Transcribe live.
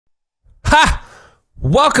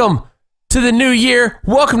Welcome to the new year.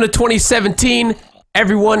 Welcome to 2017,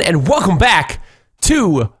 everyone, and welcome back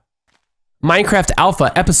to Minecraft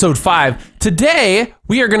Alpha Episode 5. Today,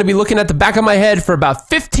 we are going to be looking at the back of my head for about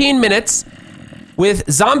 15 minutes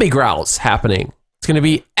with zombie growls happening. It's going to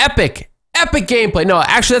be epic gameplay. No,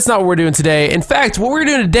 actually, that's not what we're doing today. In fact, what we're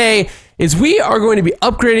doing today is we are going to be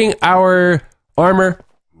upgrading our armor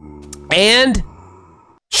and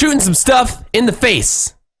shooting some stuff in the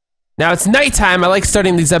face. Now, it's nighttime. I like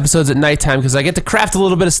starting these episodes at nighttime because I get to craft a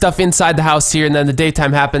little bit of stuff inside the house here, and then the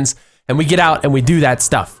daytime happens, and we get out and we do that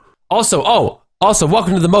stuff. Also,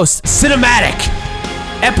 welcome to the most cinematic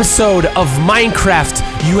episode of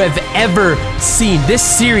Minecraft you have ever seen. This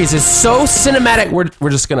series is so cinematic. We're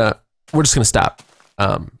just gonna stop.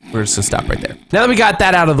 We're just gonna stop right there. Now that we got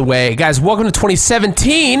that out of the way, guys, welcome to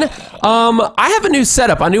 2017. I have a new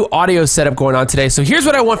setup, a new audio setup going on today. So here's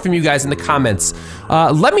what I want from you guys in the comments.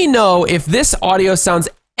 Let me know if this audio sounds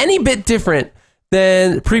any bit different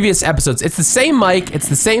than previous episodes. It's the same mic, it's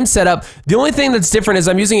the same setup. The only thing that's different is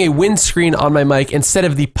I'm using a windscreen on my mic instead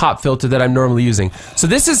of the pop filter that I'm normally using. So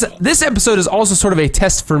this episode is also sort of a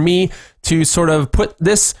test for me to sort of put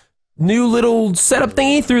this new little setup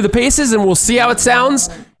thingy through the paces, and we'll see how it sounds.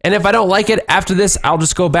 And if I don't like it after this, I'll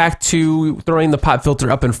just go back to throwing the pop filter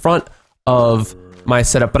up in front of my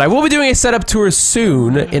setup. But I will be doing a setup tour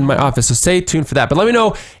soon in my office, so stay tuned for that. But let me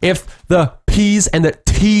know if the P's and the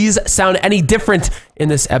T's sound any different in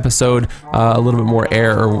this episode. A little bit more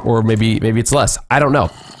air, or maybe it's less. I don't know.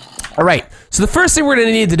 All right, so the first thing we're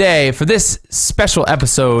gonna need today for this special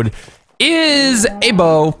episode is a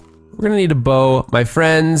bow. We're gonna need a bow, my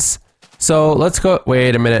friends. So let's go.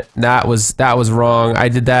 Wait a minute. That was wrong. I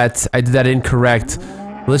did that incorrect.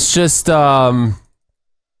 Let's just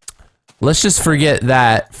forget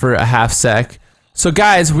that for a half sec. So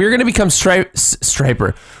guys, we're gonna become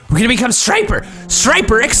Striper. We're gonna become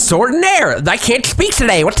Striper extraordinaire. I can't speak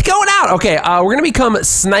today. What's going on? Okay, we're gonna become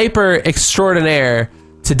Sniper extraordinaire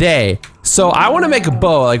today. So I want to make a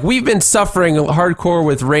bow. Like, we've been suffering hardcore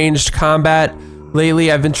with ranged combat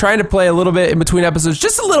lately. I've been trying to play a little bit in between episodes,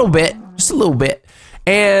 just a little bit,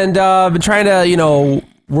 and I've been trying to, you know,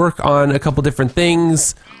 work on a couple different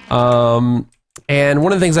things. And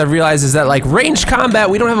one of the things I've realized is that, like, ranged combat,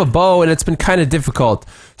 we don't have a bow, and it's been kind of difficult.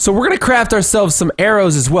 So we're gonna craft ourselves some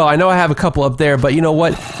arrows as well. I know I have a couple up there, but you know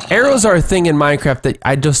what? Arrows are a thing in Minecraft that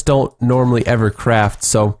I just don't normally ever craft.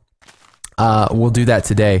 So we'll do that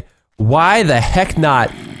today. Why the heck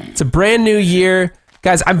not? It's a brand new year.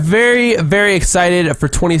 Guys, I'm very, very excited for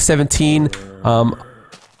 2017.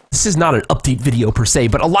 This is not an update video per se,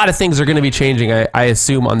 but a lot of things are going to be changing, I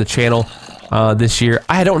assume, on the channel this year.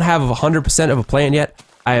 I don't have 100% of a plan yet.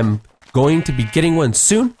 I am going to be getting one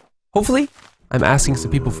soon, hopefully. I'm asking some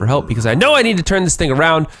people for help because I know I need to turn this thing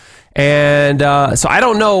around. And so I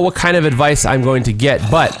don't know what kind of advice I'm going to get,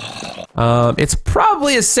 but it's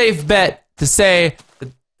probably a safe bet to say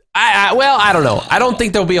well, I don't know. I don't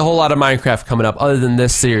think there'll be a whole lot of Minecraft coming up other than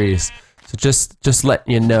this series. So just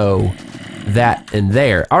letting you know that in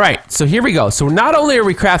there. All right, so here we go. So not only are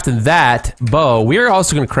we crafting that bow, we are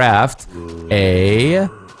also going to craft a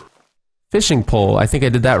fishing pole. I think I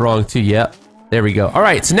did that wrong too. Yep, there we go. All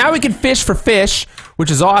right, so now we can fish for fish,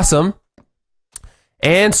 which is awesome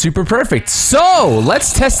and super perfect. So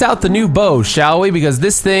let's test out the new bow, shall we? Because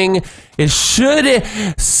this thing should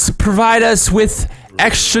provide us with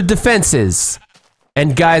extra defenses.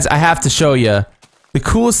 And guys, I have to show you the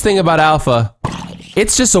coolest thing about Alpha.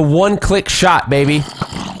 It's just a one-click shot, baby.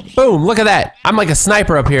 Boom, look at that. I'm like a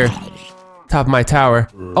sniper up here, top of my tower.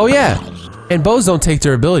 Oh yeah, and bows don't take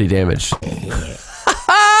durability damage.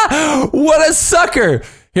 What a sucker.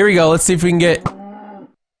 Here we go, let's see if we can get,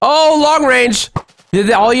 oh, long range.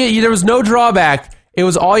 There was no drawback. It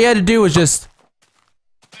was all you had to do was just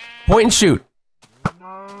point and shoot.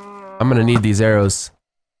 I'm gonna need these arrows.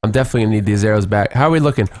 I'm definitely gonna need these arrows back. How are we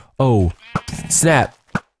looking? Oh, snap.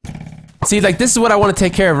 See, like, this is what I want to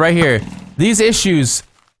take care of right here. These issues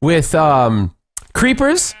with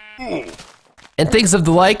creepers and things of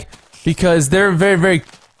the like, because they're very, very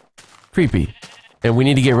creepy. And we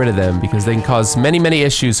need to get rid of them because they can cause many, many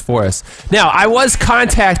issues for us. Now, I was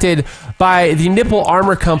contacted by the Nipple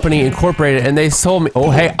Armor Company Incorporated, and they told me,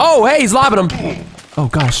 oh, hey, he's lobbing them. Oh,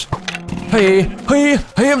 gosh. Hey,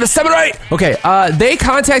 I'm the samurai! Okay, they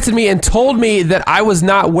contacted me and told me that I was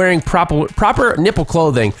not wearing proper nipple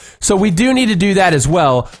clothing. So we do need to do that as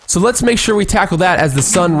well. So let's make sure we tackle that as the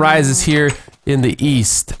sun rises here in the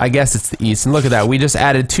east. I guess it's the east. And look at that, we just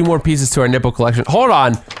added 2 more pieces to our nipple collection. Hold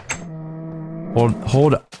on.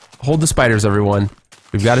 Hold the spiders, everyone.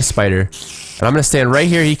 We've got a spider. And I'm gonna stand right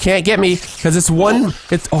here. He can't get me because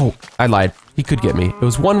oh, I lied. He could get me. It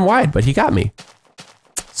was one wide, but he got me.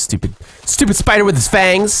 Stupid spider with his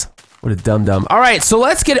fangs. What a dum-dum. All right, so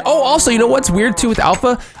let's get it. Oh, also, you know what's weird too with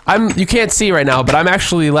alpha? You can't see right now, but I'm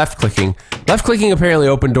actually left clicking. Left clicking apparently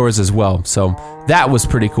opened doors as well. So that was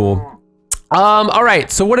pretty cool. All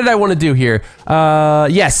right, so what did I want to do here?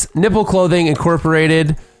 Yes, nipple clothing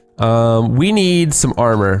incorporated. We need some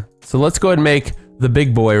armor. So let's go ahead and make the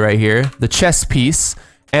big boy right here, the chest piece.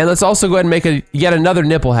 And let's also go ahead and make yet another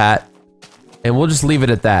nipple hat. And we'll just leave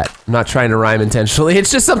it at that. I'm not trying to rhyme intentionally.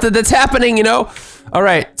 It's just something that's happening, you know? All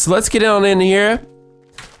right, so let's get on in here.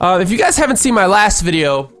 If you guys haven't seen my last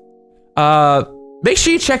video, make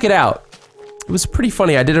sure you check it out. It was pretty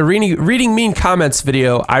funny. I did a reading mean comments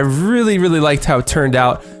video. I really liked how it turned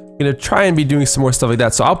out. I'm gonna try and be doing some more stuff like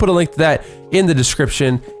that. So I'll put a link to that in the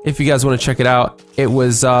description if you guys want to check it out. It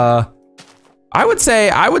was, I would say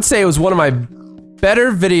it was one of my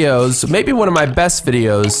better videos, maybe one of my best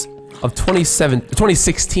videos of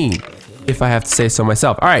 2016, if I have to say so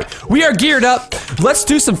myself. All right, we are geared up. Let's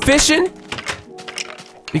do some fishing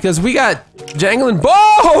because we got jangling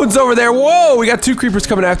bones over there. Whoa, we got 2 creepers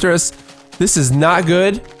coming after us. This is not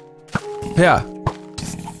good. Yeah,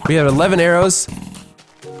 we have 11 arrows,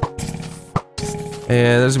 and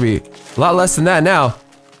there's gonna be a lot less than that now.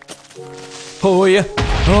 Oh yeah.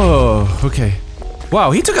 Oh, okay. Wow,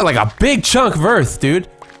 he took out like a big chunk of earth, dude.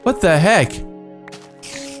 What the heck?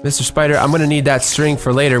 Mr. Spider, I'm gonna need that string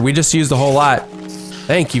for later. We just used a whole lot.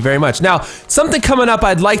 Thank you very much. Now, something coming up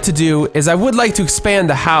I'd like to do is I would like to expand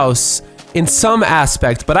the house in some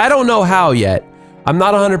aspect, but I don't know how yet. I'm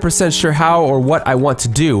not 100% sure how or what I want to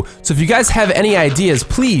do. So if you guys have any ideas,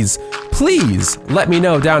 please let me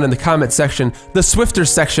know down in the comment section. The Swifter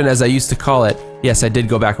section, as I used to call it. Yes, I did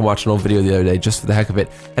go back and watch an old video the other day just for the heck of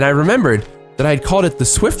it. And I remembered that I had called it the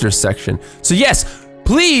Swifter section. So yes,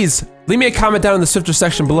 please leave me a comment down in the Swifter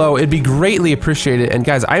section below. It'd be greatly appreciated. And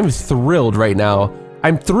guys, I'm thrilled right now.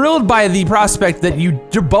 I'm thrilled by the prospect that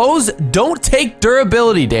your bows don't take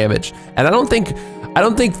durability damage. And I don't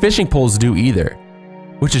think fishing poles do either,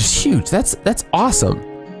 which is huge. That's awesome.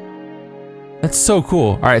 That's so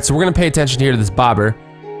cool. All right, so we're gonna pay attention here to this bobber.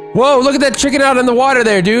 Whoa, look at that chicken out in the water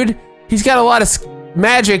there, dude. He's got a lot of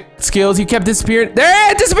magic skills. He kept disappearing.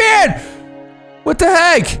 There, it disappeared! What the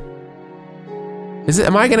heck?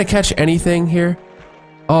 Am I gonna catch anything here?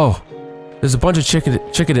 Oh, there's a bunch of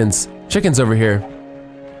chickens over here.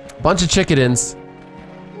 Bunch of chickens.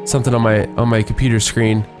 Something on my computer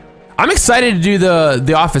screen. I'm excited to do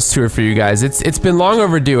the office tour for you guys. It's been long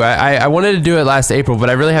overdue. I wanted to do it last April, but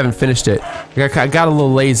I really haven't finished it. I got a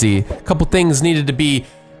little lazy. A couple things needed to be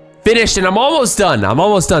finished, and I'm almost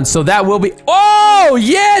done. So that will be. Oh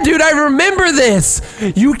yeah, dude, I remember this.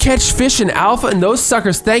 You catch fish in alpha, and those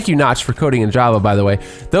suckers. Thank you, Notch, for coding in Java, by the way.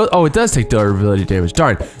 Oh, it does take durability damage.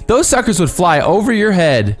 Darn, those suckers would fly over your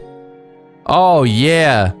head. Oh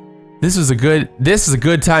yeah, this is a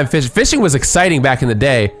good time fishing. Fishing was exciting back in the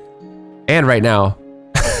day. And right now.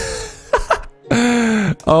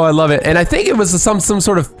 Oh, I love it. And I think it was some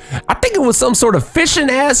sort of fishing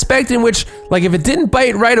aspect in which, like, if it didn't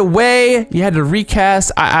bite right away, you had to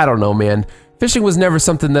recast. I don't know, man. Fishing was never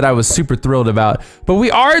something that I was super thrilled about. But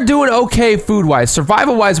we are doing okay food-wise.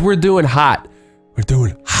 Survival-wise, we're doing hot. We're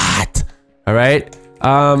doing hot. All right?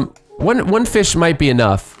 One fish might be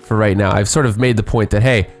enough for right now. I've sort of made the point that,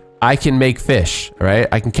 hey, I can make fish, all right?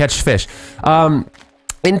 I can catch fish.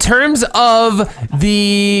 In terms of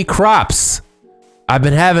the crops, I've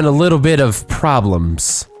been having a little bit of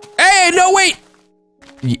problems. Hey, no, wait!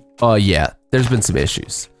 Yeah, there's been some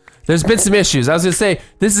issues. I was gonna say,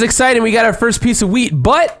 this is exciting, we got our first piece of wheat,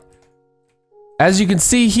 but as you can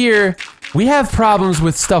see here, we have problems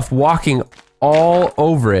with stuff walking all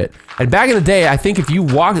over it. And back in the day, I think if you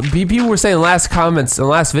walk, people were saying in the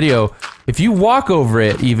last video, if you walk over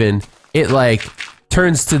it even, it like,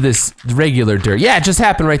 turns to this regular dirt. Yeah, it just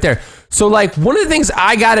happened right there. So like one of the things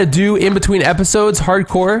I gotta do in between episodes,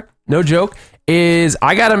 hardcore, no joke, is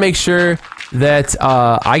I gotta make sure that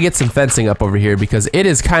I get some fencing up over here because it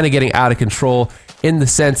is kind of getting out of control in the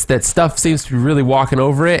sense that stuff seems to be really walking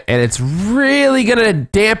over it and it's really gonna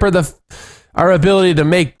damper our ability to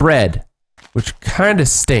make bread, which kind of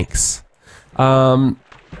stinks.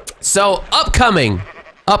 So upcoming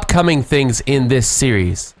things in this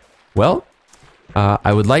series. Well,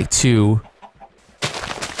 I would like to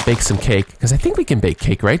bake some cake, because I think we can bake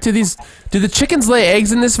cake, right? Do the chickens lay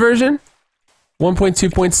eggs in this version?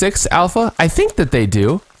 1.2.6 alpha? I think that they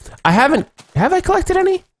do. Have I collected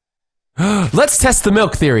any? Let's test the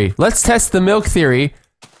milk theory.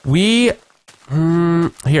 We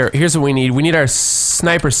Here's what we need. We need our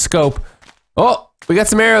sniper scope. Oh, we got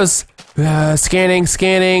some arrows.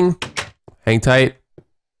 Scanning. Hang tight.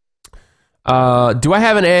 Do I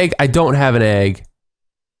have an egg? I don't have an egg.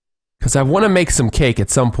 Because I want to make some cake at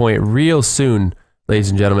some point real soon, ladies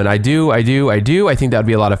and gentlemen. I do. I think that would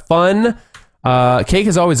be a lot of fun. Cake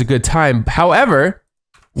is always a good time. However,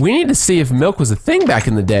 we need to see if milk was a thing back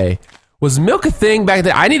in the day. Was milk a thing back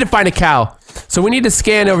then? I need to find a cow. So we need to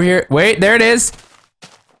scan over here. Wait, there it is.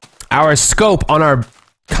 Our scope on our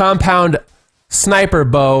compound sniper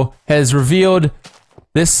bow has revealed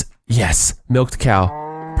this. Yes, milked cow.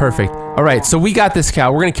 Perfect. All right, so we got this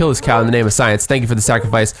cow. We're gonna kill this cow in the name of science. Thank you for the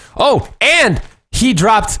sacrifice. Oh, and he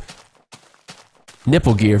dropped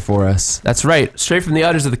nipple gear for us. That's right. Straight from the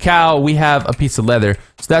udders of the cow, we have a piece of leather.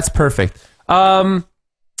 So that's perfect. All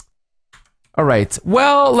right.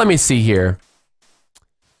 Well, let me see here.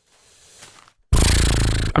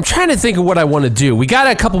 I'm trying to think of what I want to do. We got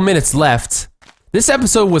a couple minutes left. This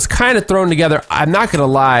episode was kind of thrown together. I'm not gonna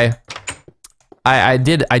lie. I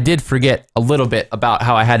did forget a little bit about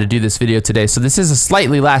how I had to do this video today, so this is a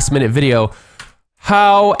slightly last-minute video.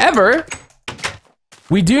 However,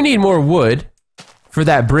 we do need more wood for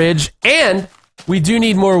that bridge, and we do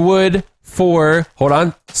need more wood for... Hold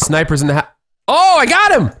on. Snipers in the house. Oh, I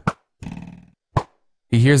got him!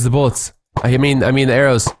 He hears the bullets. I mean the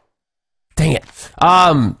arrows. Dang it.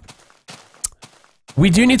 We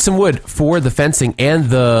do need some wood for the fencing and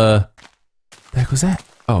the... What the heck was that?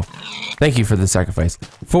 Oh. Thank you for the sacrifice.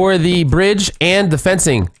 For the bridge and the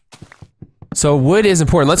fencing. So wood is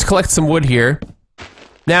important. Let's collect some wood here.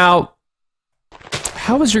 Now,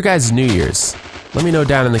 how was your guys' New Year's? Let me know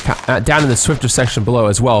down in the Swifter section below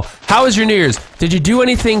as well. How was your New Year's? Did you do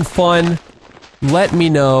anything fun? Let me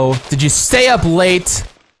know. Did you stay up late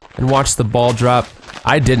and watch the ball drop?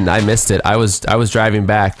 I didn't. I missed it. I was driving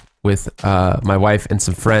back with my wife and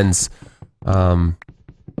some friends. We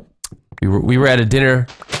were at a dinner.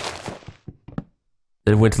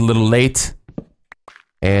 It went a little late,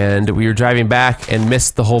 and we were driving back and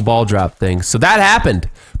missed the whole ball drop thing. So that happened.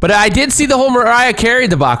 But I did see the whole Mariah Carey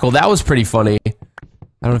debacle. That was pretty funny. I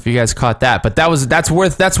don't know if you guys caught that, but that's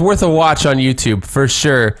worth a watch on YouTube for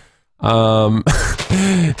sure. Definitely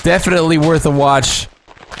worth a watch.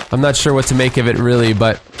 I'm not sure what to make of it really,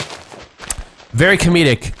 but very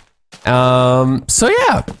comedic. So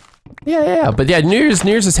yeah. But yeah, New Year's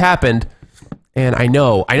has happened. And I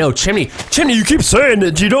know, Chimney, you keep saying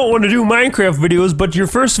that you don't want to do Minecraft videos, but your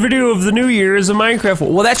first video of the new year is a Minecraft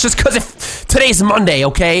one. Well, that's just because today's Monday,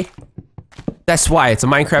 okay? That's why, it's a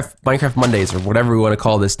Minecraft Mondays, or whatever we want to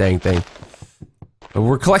call this dang thing. But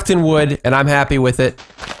we're collecting wood, and I'm happy with it.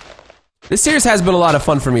 This series has been a lot of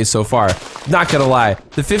fun for me so far, not gonna lie.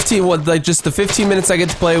 The 15 minutes I get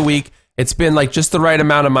to play a week, it's been like just the right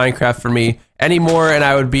amount of Minecraft for me. Any more, and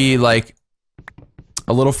I would be like,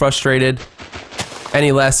 a little frustrated.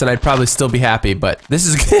 Any less, and I'd probably still be happy, but this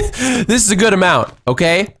is this is a good amount,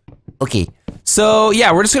 okay? Okay. So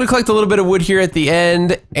yeah, we're just gonna collect a little bit of wood here at the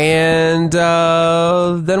end, and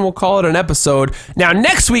then we'll call it an episode. Now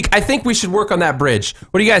next week, I think we should work on that bridge.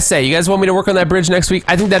 What do you guys say? You guys want me to work on that bridge next week?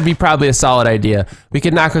 I think that'd be probably a solid idea. We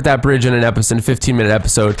could knock out that bridge in an episode, a 15-minute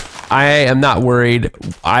episode. I am not worried.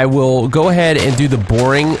 I will go ahead and do the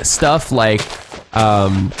boring stuff, like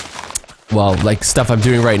well, like stuff I'm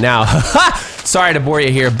doing right now. Sorry to bore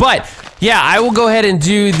you here, but yeah, I will go ahead and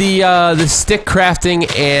do the stick crafting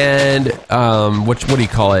and what do you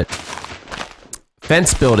call it?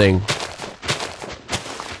 Fence building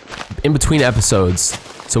in between episodes,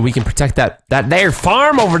 so we can protect that there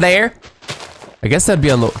farm over there. I guess that'd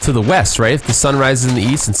be on to the west, right? If the sun rises in the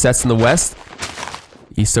east and sets in the west.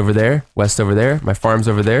 East over there, west over there. My farm's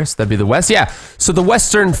over there, so that'd be the west. Yeah, so the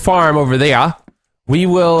western farm over there. We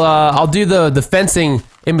will, I'll do the fencing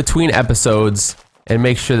in between episodes and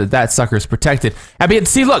make sure that sucker's protected. I mean,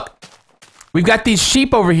 see, look, we've got these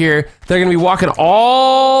sheep over here. They're gonna be walking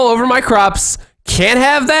all over my crops. Can't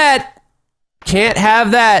have that. Can't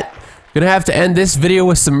have that. Gonna have to end this video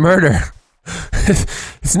with some murder.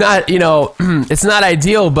 It's not, you know, it's not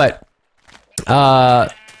ideal, but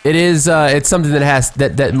it is, it's something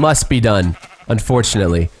that must be done,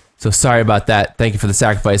 unfortunately. So sorry about that. Thank you for the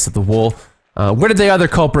sacrifice of the wool. Where did the other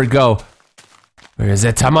culprit go? Where is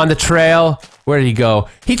it? I'm on the trail. Where did he go?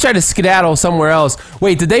 He tried to skedaddle somewhere else.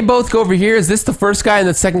 Wait, did they both go over here? Is this the first guy and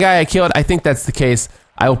the second guy I killed? I think that's the case.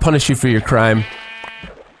 I will punish you for your crime.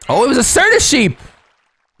 Oh, it was a Certus sheep.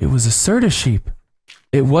 It was a Certus sheep.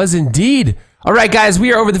 It was indeed. All right, guys,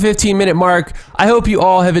 we are over the 15-minute mark. I hope you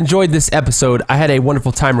all have enjoyed this episode. I had a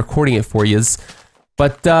wonderful time recording it for yous.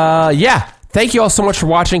 But, yeah, thank you all so much for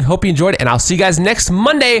watching. Hope you enjoyed, and I'll see you guys next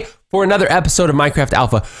Monday for another episode of Minecraft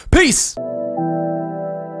Alpha. Peace!